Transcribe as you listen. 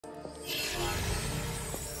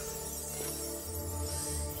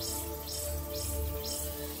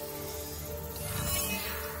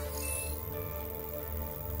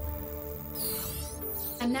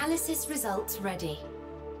Analysis results ready.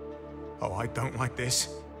 Oh, I don't like this.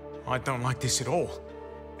 I don't like this at all.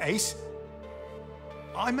 Ace,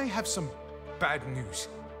 I may have some bad news.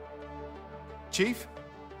 Chief?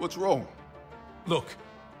 What's wrong? Look,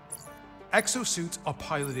 exosuits are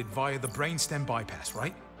piloted via the brainstem bypass,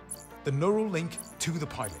 right? The neural link to the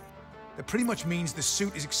pilot. That pretty much means the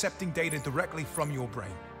suit is accepting data directly from your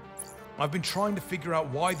brain. I've been trying to figure out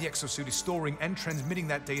why the exosuit is storing and transmitting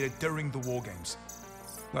that data during the war games.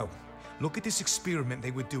 Well, look at this experiment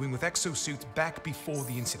they were doing with exosuits back before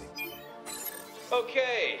the incident.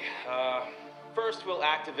 Okay, first we'll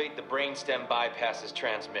activate the Brainstem bypasses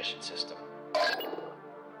transmission system.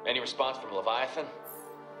 Any response from Leviathan?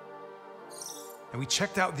 And we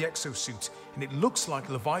checked out the exosuits, and it looks like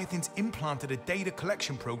Leviathan's implanted a data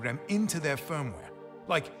collection program into their firmware.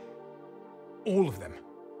 Like, all of them.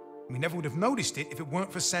 We never would have noticed it if it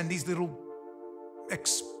weren't for Sandy's little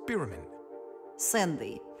experiment.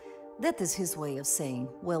 Sandy. That is his way of saying,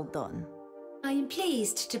 well done. I am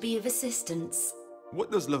pleased to be of assistance. What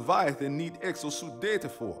does Leviathan need exosuit data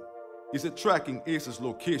for? Is it tracking Ace's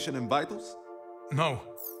location and vitals? No.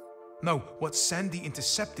 No, what Sandy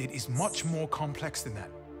intercepted is much more complex than that.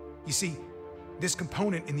 You see, this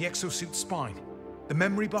component in the exosuit spine, the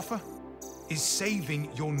memory buffer, is saving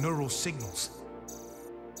your neural signals.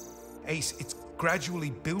 Ace, it's gradually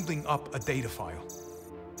building up a data file.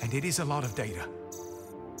 And it is a lot of data.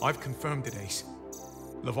 I've confirmed it, Ace.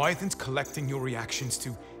 Leviathan's collecting your reactions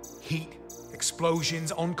to heat,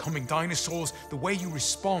 explosions, oncoming dinosaurs, the way you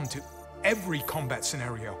respond to every combat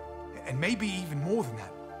scenario, and maybe even more than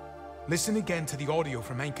that. Listen again to the audio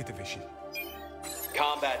from Anchor Division.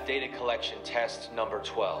 Combat data collection test number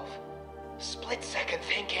 12. Split-second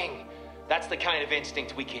thinking. That's the kind of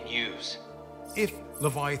instinct we can use. If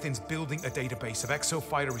Leviathan's building a database of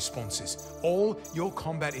exofighter responses, all your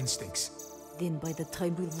combat instincts, Then by the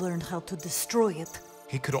time we learn how to destroy it...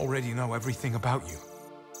 he could already know everything about you.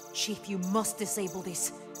 Chief, you must disable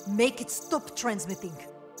this. Make it stop transmitting.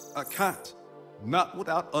 I can't. Not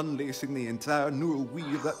without unlacing the entire neural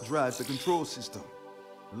wheel that drives the control system.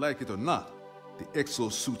 Like it or not, the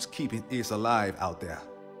exosuit's keeping Ace alive out there.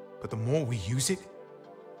 But the more we use it,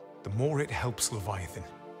 the more it helps Leviathan.